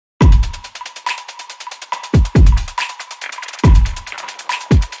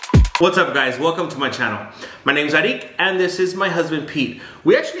What's up guys, welcome to my channel. My name's Arik and this is my husband Pete.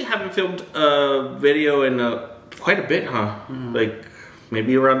 We actually haven't filmed a video in quite a bit, huh? Like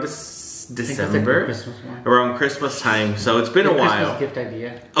maybe around this December, like around Christmas time. So it's been a while. Christmas gift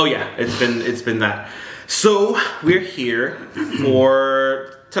idea. Oh yeah, it's been that. So we're here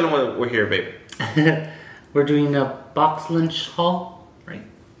for, tell them what we're here, babe. We're doing a BoxLunch haul, right?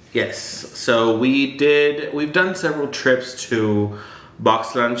 Yes, so we've done several trips to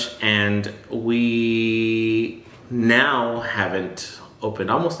BoxLunch and we now haven't opened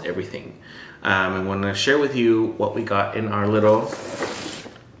almost everything. I'm going to share with you what we got in our little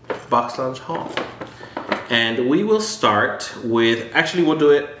BoxLunch haul. And we will start with, actually we'll do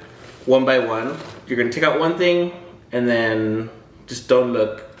it one by one. You're going to take out one thing and then just don't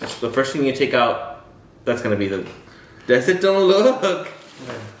look. The first thing you take out, that's going to be that's it, don't look.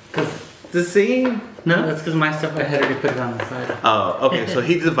 The same. No, that's because my stuff I had already put it on the side. Oh, okay. So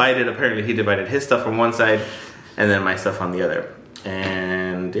apparently he divided his stuff from one side and then my stuff on the other.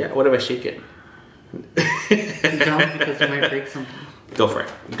 And yeah, what if I shake it? Don't, because you might break something. Go for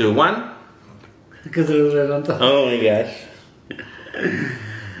it. Do one. Because it was right on top. Oh my gosh.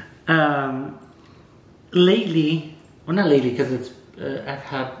 Lately, well not lately because it's, I've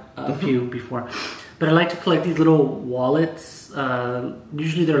had a few before. But I like to collect these little wallets.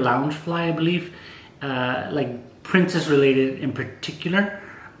 Usually they're Loungeflyt, I believe. Like princess related in particular.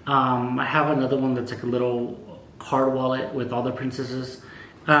 I have another one that's like a little card wallet with all the princesses.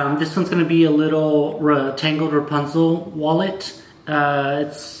 This one's going to be a little Tangled Rapunzel wallet.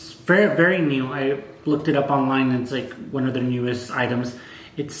 It's very, very new. I looked it up online and it's like one of the newest items.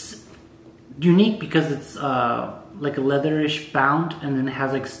 It's unique because it's like a leatherish bound and then it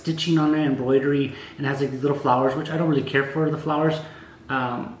has like stitching on it, embroidery, and it has like these little flowers, which I don't really care for the flowers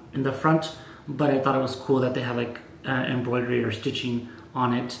in the front, but I thought it was cool that they have like embroidery or stitching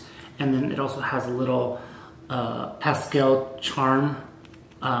on it. And then it also has a little pastel charm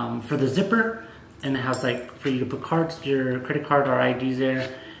for the zipper, and it has like for you to put cards, your credit card or IDs there,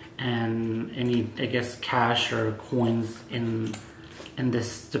 and any, I guess, cash or coins in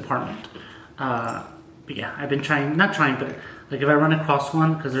this department. But yeah, I've been trying, not trying, but like if I run across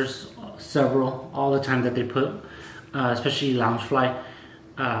one, because there's several all the time that they put, especially Loungeflyt,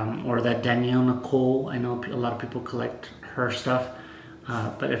 or that Danielle Nicole. I know a lot of people collect her stuff,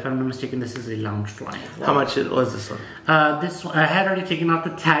 but if I'm not mistaken, this is a Loungeflyt. How much was this one? This one, I had already taken off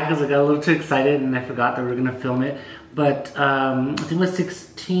the tag because I got a little too excited and I forgot that we were gonna film it. But I think it was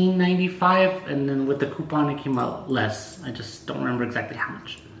 $16.95, and then with the coupon it came out less. I just don't remember exactly how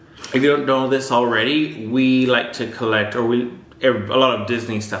much. If you don't know this already, we like to collect, or a lot of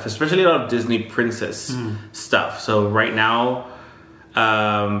Disney stuff, especially a lot of Disney princess stuff. So right now,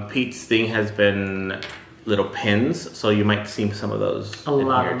 Pete's thing has been little pins, so you might see some of those a in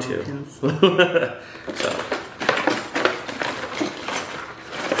lot here of too. Pins. So.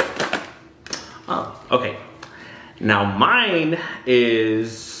 Oh, okay. Now mine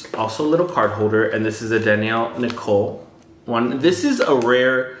is also a little card holder, and this is a Danielle Nicole one. This is a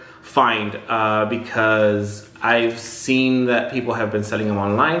rare find because I've seen that people have been selling them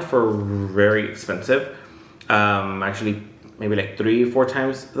online for very expensive. Actually, maybe like 3 or 4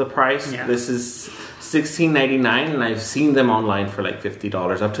 times the price. Yeah. This is $16.99, and I've seen them online for like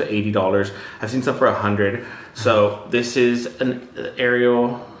 $50, up to $80. I've seen some for $100. So this is an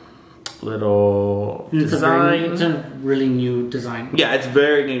Ariel little design. It's a really new design. Yeah, it's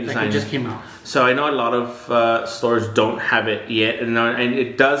very new design. Like it just came out. So I know a lot of stores don't have it yet, and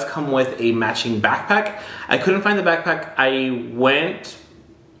it does come with a matching backpack. I couldn't find the backpack. I went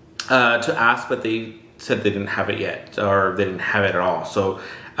to ask, but they said they didn't have it yet, or they didn't have it at all. So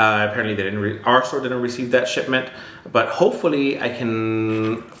apparently our store didn't receive that shipment, but hopefully I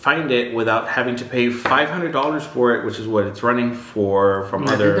can find it without having to pay $500 for it, which is what it's running for from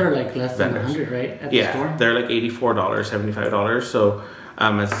other vendors. They're like less than 100, right? At the store? They're like $84, $75. So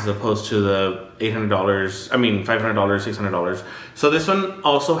as opposed to the $800, I mean $500, $600. So this one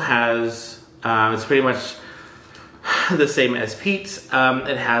also has, it's pretty much the same as Pete's.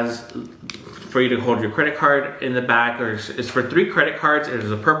 It has for you to hold your credit card in the back, or it's for 3 credit cards.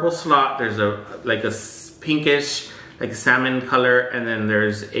 There's a purple slot, there's a pinkish, like a salmon color, and then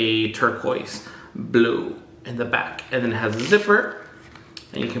there's a turquoise blue in the back, and then it has a zipper,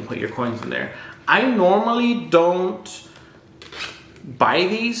 and you can put your coins in there. I normally don't buy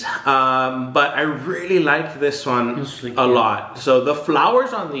these, but I really like this one a lot. So the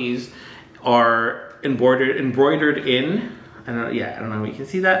flowers on these are embroidered in. I don't know if you can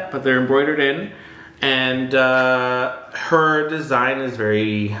see that, but they're embroidered in. And her design is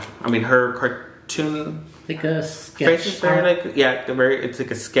very, I mean, her cartoon. Like a sketch. It's very like it's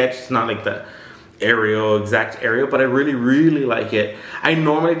like a sketch. It's not like the exact aerial, but I really, really like it. I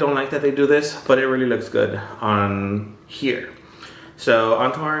normally don't like that they do this, but it really looks good on here. So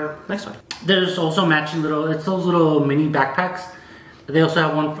on to our next one. There's also matching it's those little mini backpacks. They also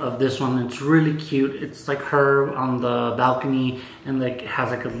have one of this one. It's really cute. It's like her on the balcony and like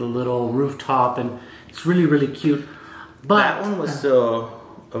has like a little rooftop, and it's really, really cute. But that one was still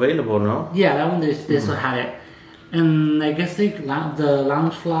available, no? Yeah, that one they still had it. And I guess the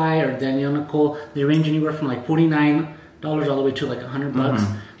Loungeflyt or Danielle Nicole, they range anywhere from like $49 all the way to like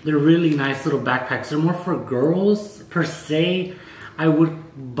 $100. They're really nice little backpacks. They're more for girls per se. I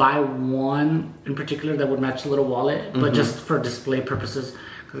would buy one in particular that would match the little wallet, but just for display purposes,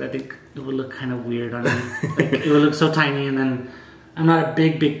 because I think it would look kind of weird on me. Like it would look so tiny, and then I'm not a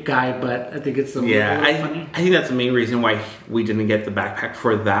big guy, but I think it's funny. I think that's the main reason why we didn't get the backpack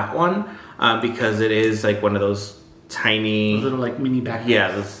for that one, because it is like one of those tiny little like mini backpacks.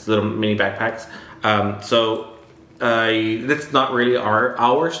 Yeah, those little mini backpacks. So that's not really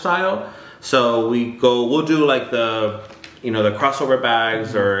our style. So we'll do like the the crossover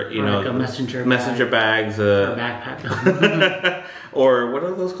bags or like a messenger bags, or backpack, or what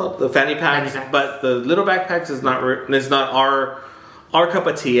are those called? The fanny packs. But the little backpacks is not our cup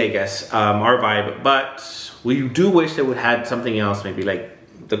of tea, I guess, our vibe. But we do wish they would have something else, maybe like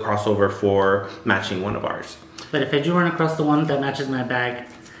the crossover for matching one of ours. But if I do run across the one that matches my bag,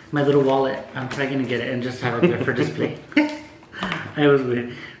 my little wallet, I'm probably gonna get it and just have it there for display. I was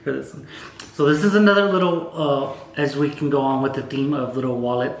waiting for this one. So this is another little, as we can go on with the theme of little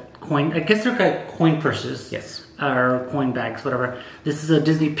wallet coin. I guess they're like coin purses. Yes. Or coin bags, whatever. This is a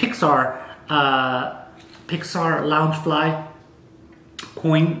Disney Pixar Loungeflyt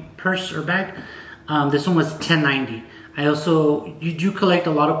coin purse or bag. This one was $10.90. You do collect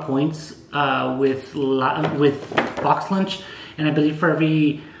a lot of points with BoxLunch, and I believe for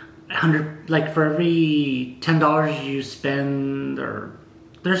every $10 you spend, or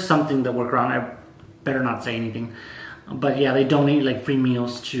there's something that work around. I better not say anything, but yeah, they donate like free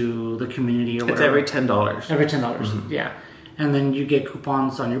meals to the community or whatever. It's every $10. Every $10, yeah. And then you get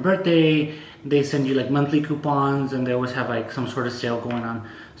coupons on your birthday. They send you like monthly coupons, and they always have like some sort of sale going on.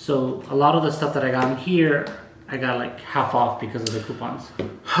 So a lot of the stuff that I got in here, I got like half off because of the coupons.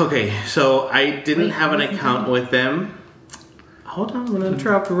 Okay, so I didn't have an account with them. Hold on, I'm gonna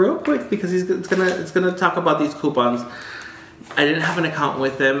interrupt real quick because it's gonna talk about these coupons. I didn't have an account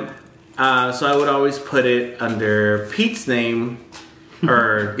with them, so I would always put it under Pete's name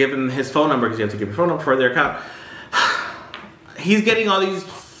or give him his phone number, because you have to give your phone number for their account. He's getting all these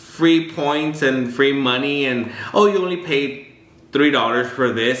free points and free money, and you only paid $3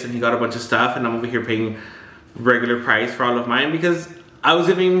 for this, and he got a bunch of stuff, and I'm over here paying regular price for all of mine because I was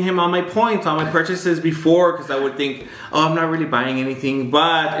giving him all my points, all my purchases before, because I would think, I'm not really buying anything,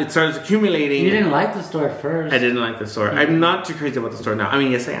 but it starts accumulating. You didn't like the store at first. I didn't like the store. I'm not too crazy about the store now. I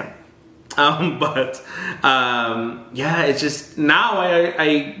mean, yes, I am. Yeah, it's just now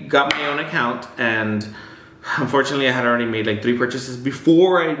I got my own account, and unfortunately I had already made like 3 purchases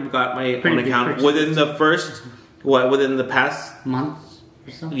before I got my own account within the past month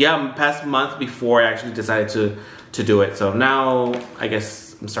or so? Yeah, past month before I actually decided to do it. So now I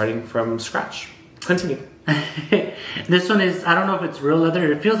guess I'm starting from scratch. Continue. This one is, I don't know if it's real leather.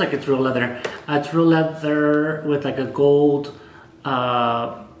 It feels like it's real leather. It's real leather with like a gold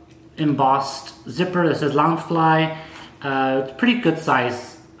embossed zipper that says Loungeflyt. It's pretty good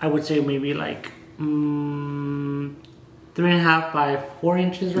size. I would say maybe like 3.5 by 4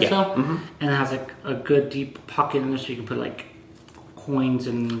 inches or so. And it has like a good deep pocket in there, so you can put like coins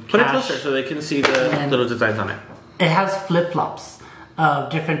and Put cash. it closer so they can see the little designs on it. It has flip-flops of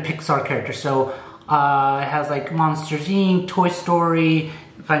different Pixar characters. So it has like Monsters Inc., Toy Story,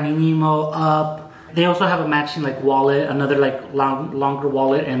 Finding Nemo, Up. They also have a matching like wallet, another like longer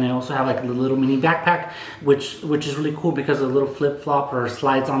wallet, and they also have like a little mini backpack, which is really cool because the little flip-flop or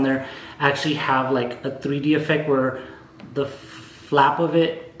slides on there actually have like a 3D effect where the flap of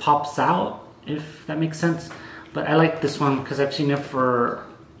it pops out, if that makes sense. But I like this one because I've seen it for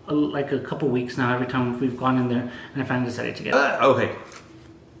like a couple weeks now. Every time we've gone in there, and I finally decided to get it. Okay.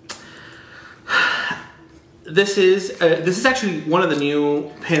 This is actually one of the new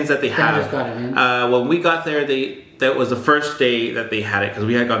pins that they have. I just got it in. When we got there, that was the first day that they had it, because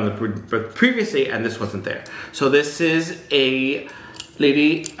we had gotten the previous day and this wasn't there. So this is a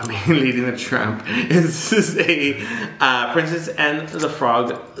Lady and the Tramp. This is a Princess and the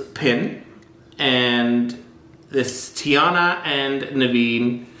Frog pin, and this Tiana and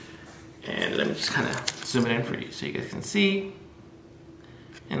Naveen. And let me just kind of zoom it in for you so you guys can see.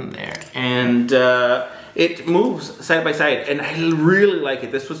 In there. And and it moves side by side, and I really like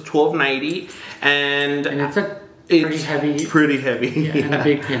it. This was $12.90, and it's pretty heavy. Yeah, and a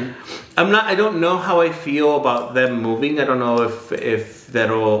big pin. I don't know how I feel about them moving. I don't know if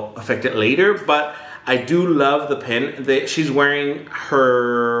that'll affect it later, but I do love the pin. She's wearing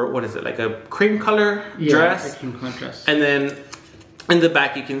her, what is it, like a cream color dress? A cream color dress. And then in the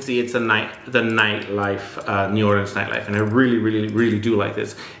back you can see it's the nightlife, New Orleans nightlife, and I really, really, really do like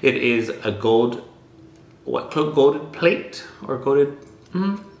this. It is a golded plate or golded,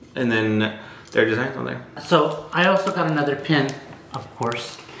 and then there are designs on there. So I also got another pin, of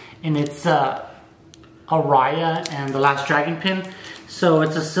course, and it's a Raya and the Last Dragon pin. So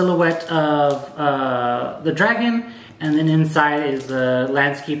it's a silhouette of the dragon, and then inside is the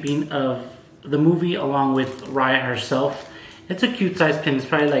landscaping of the movie along with Raya herself. It's a cute size pin. It's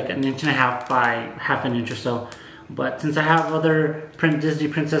probably like 1.5 inches by 1/2 inch or so. But since I have other Disney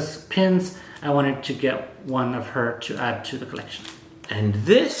princess pins, I wanted to get one of her to add to the collection. And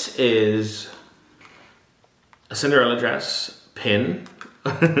this is a Cinderella dress pin.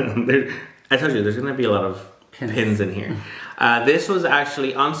 I told you there's going to be a lot of pins in here. This was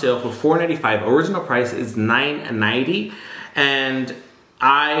actually on sale for $4.95. Original price is $9.90, and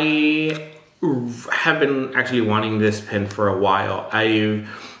I have been actually wanting this pin for a while.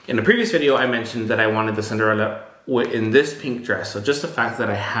 In a previous video, I mentioned that I wanted the Cinderella in this pink dress. So just the fact that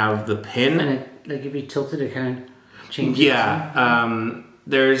I have the pin, and it, like if you tilt it, it kind of changes. Yeah, I'm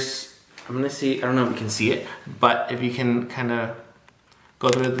gonna see. I don't know if you can see it, but if you can kind of go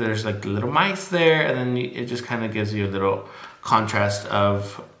through it, there's like little mice there, and then it just kind of gives you a little contrast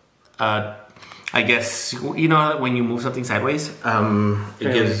of, I guess, you know, when you move something sideways,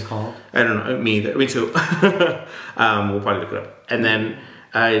 it gives, called. I don't know, me too. We'll probably look it up. And then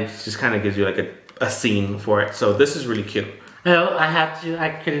it just kind of gives you like a scene for it. So this is really cute. No, I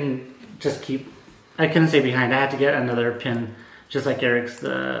couldn't stay behind. I had to get another pin, just like Eric's,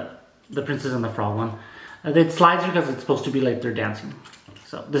 the Princess and the Frog one. It slides because it's supposed to be like they're dancing.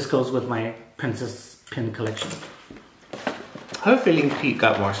 So this goes with my princess pin collection. I have a feeling Pete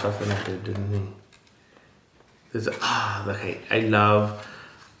got more stuff than I did, didn't he? Okay, I love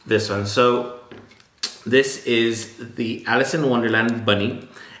this one. So this is the Alice in Wonderland bunny,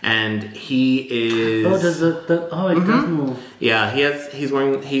 and he is. Oh, does it does move? Yeah, he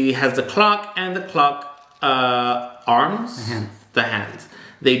has the clock and the clock arms. The hands.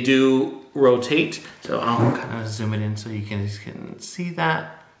 They do rotate. So I'll kind of zoom it in so you can see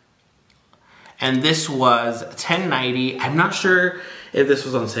that. And this was $10.90. I'm not sure if this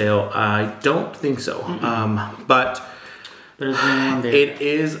was on sale. I don't think so. But there's one there. It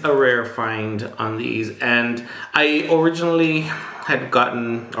is a rare find on these. And I originally had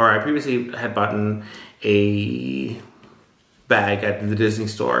previously had bought a bag at the Disney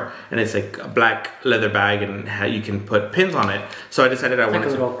store, and it's like a black leather bag, and you can put pins on it. So I decided I wanted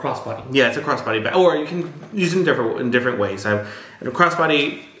a little crossbody. Yeah, it's a crossbody bag, or you can use it in different ways. I have a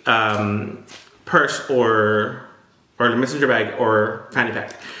crossbody purse, or a messenger bag, or fanny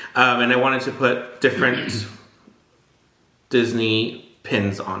pack, and I wanted to put different Disney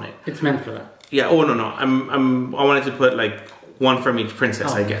pins on it. It's meant for that. Yeah. Oh no. I wanted to put like one from each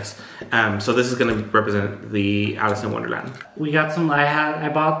princess, I guess. So this is going to represent the Alice in Wonderland. We got some. I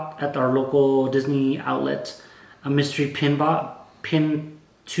bought at our local Disney outlet a mystery pin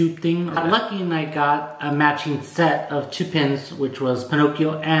tube thing. I got lucky and I got a matching set of 2 pins, which was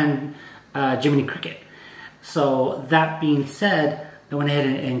Pinocchio and Jiminy Cricket. So that being said, I went ahead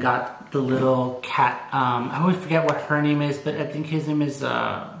and got the little cat. I always forget what her name is, but I think his name is.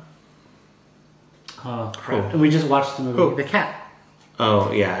 Oh crap! And we just watched the movie, The Cat.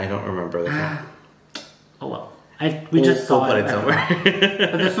 Oh yeah, I don't remember the cat. Oh well, we just saw it somewhere.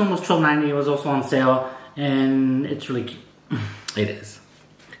 But this one was $12.90. It was also on sale, and it's really cute. It is.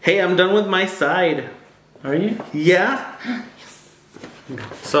 Hey, I'm done with my side. Are you? Yeah. Yes.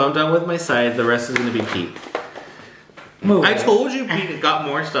 So I'm done with my side. The rest is gonna be Pete. Move. I told you Pete got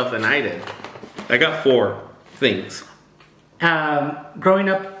more stuff than I did. I got 4 things. Growing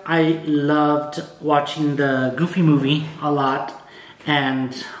up, I loved watching the Goofy movie a lot,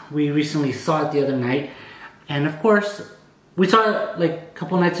 and we recently saw it the other night. And of course, we saw it like a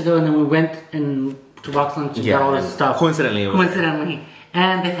couple nights ago, and then we went to BoxLunch and got all this stuff. Coincidentally.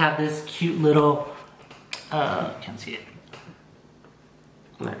 And they have this cute little, can't see it.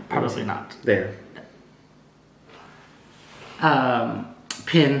 No, Probably not. There.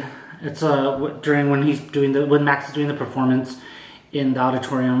 Pin. It's when Max is doing the performance in the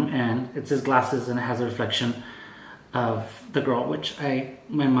auditorium, and it's his glasses, and it has a reflection of the girl, which my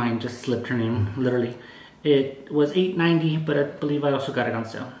mind just slipped her name literally. It was $8.90, but I believe I also got it on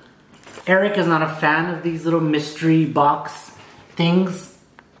sale. Eric is not a fan of these little mystery box things.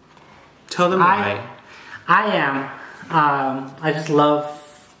 Tell them why. I am. I just love...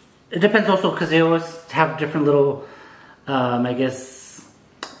 It depends also because they always have different little, I guess,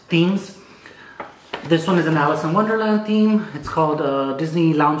 themes. This one is an Alice in Wonderland theme. It's called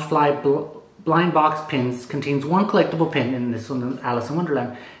Disney Loungeflyt Blind Box Pins. Contains 1 collectible pin, and this one is Alice in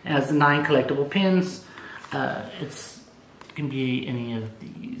Wonderland. It has 9 collectible pins. It can be any of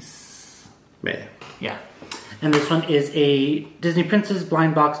these. Yeah. And this one is a Disney Princess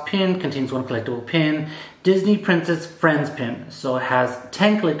Blind Box Pin. Contains 1 collectible pin. Disney Princess Friends Pin. So it has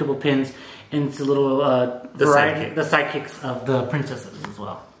 10 collectible pins. And it's a little variety. The sidekicks of the princesses as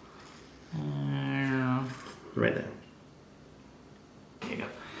well. Right there. There you go.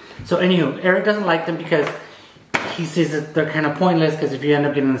 So anywho, Eric doesn't like them because he says that they're kind of pointless because if you end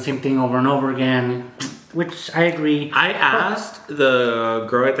up getting the same thing over and over again, which I agree. I asked the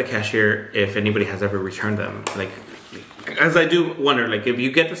girl at the cashier if anybody has ever returned them. Like, as I do wonder, like, if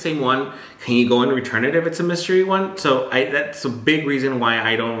you get the same one, can you go and return it if it's a mystery one? So that's a big reason why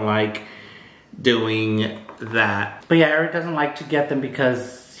I don't like doing that. But yeah, Eric doesn't like to get them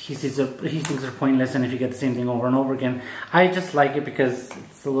because he thinks they're pointless, and if you get the same thing over and over again. I just like it because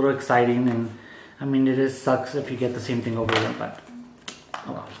it's a little exciting, and I mean, it sucks if you get the same thing over again, but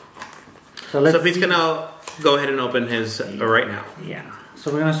oh well. So Pete's gonna go ahead and open his right now. Yeah.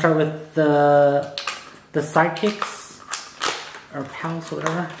 So we're gonna start with the sidekicks or pals,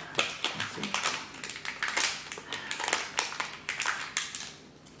 whatever. Let's see.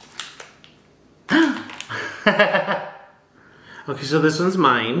 Okay, so this one's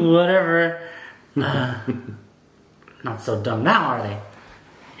mine. Whatever. Not so dumb now, are they?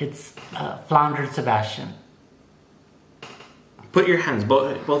 It's Flounder Sebastian. Put your hands,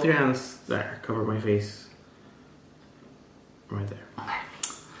 both your hands there. Cover my face. Right there. Okay.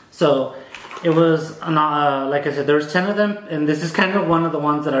 So it was, like I said, there was 10 of them, and this is kind of one of the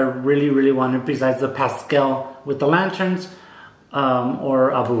ones that I really, really wanted besides the Pascal with the lanterns,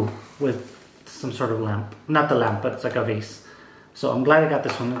 or Abu with some sort of lamp. Not the lamp, but it's like a vase. So I'm glad I got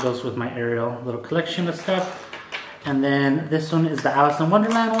this one. It goes with my Ariel little collection of stuff. And then this one is the Alice in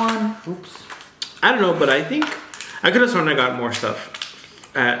Wonderland one. Oops. I don't know, but I think I could have sworn I got more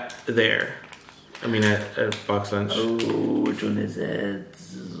stuff at there. I mean, at BoxLunch. Oh, which one is it?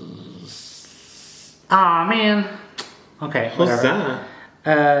 Ah, man. Okay, what's whatever.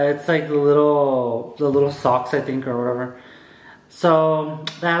 that? It's like the little socks, I think, or whatever. So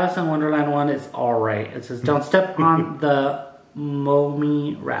the Alice in Wonderland one is all right. It says, "Don't step on the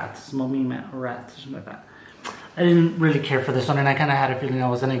mommy rats," or something like that. I didn't really care for this one, and I kind of had a feeling I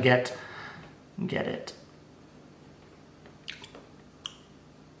was gonna get it.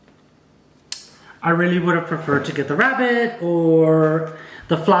 I really would have preferred to get the rabbit, or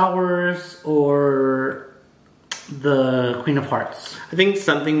the flowers, or the Queen of Hearts. I think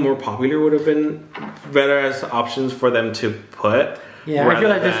something more popular would have been better as options for them to put. Yeah, I feel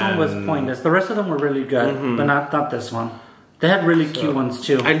like this one was pointless. The rest of them were really good, but not this one. They had really cute ones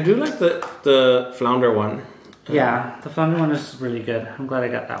too. I do like the flounder one. Yeah, the flounder one is really good. I'm glad I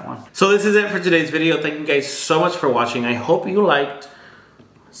got that one. So this is it for today's video. Thank you guys so much for watching. I hope you liked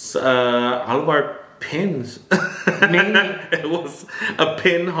all of our pins. Maybe. It was a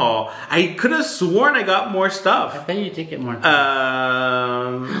pin haul. I could have sworn I got more stuff. I bet you did get more.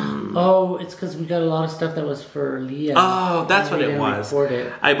 Oh, it's because we got a lot of stuff that was for Leah. Oh, that's what it was.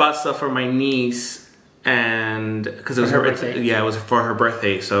 It. I bought stuff for my niece, and because it was her birthday. Yeah, it was for her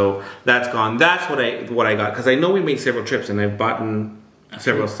birthday, so that's gone. That's what I got, because I know we made several trips, and I've bought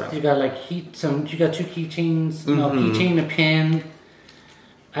several stuff. You got like you got 2 keychains. No, keychain, a pin.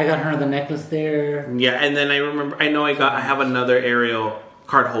 I got her the necklace there. Yeah, and then I have another Ariel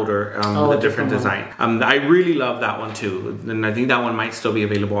card holder with a different design. I really love that one too, and I think that one might still be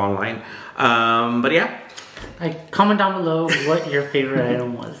available online. But yeah. Comment down below what your favorite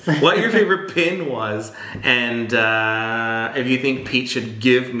item was. What your favorite pin was, and if you think Pete should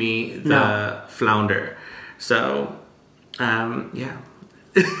give me the flounder. So, yeah.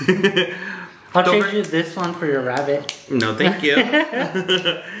 I'll trade you this one for your rabbit. No, thank you.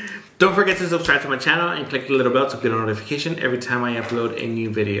 Don't forget to subscribe to my channel and click the little bell to get a notification every time I upload a new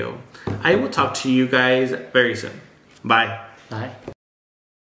video. I will talk to you guys very soon. Bye. Bye.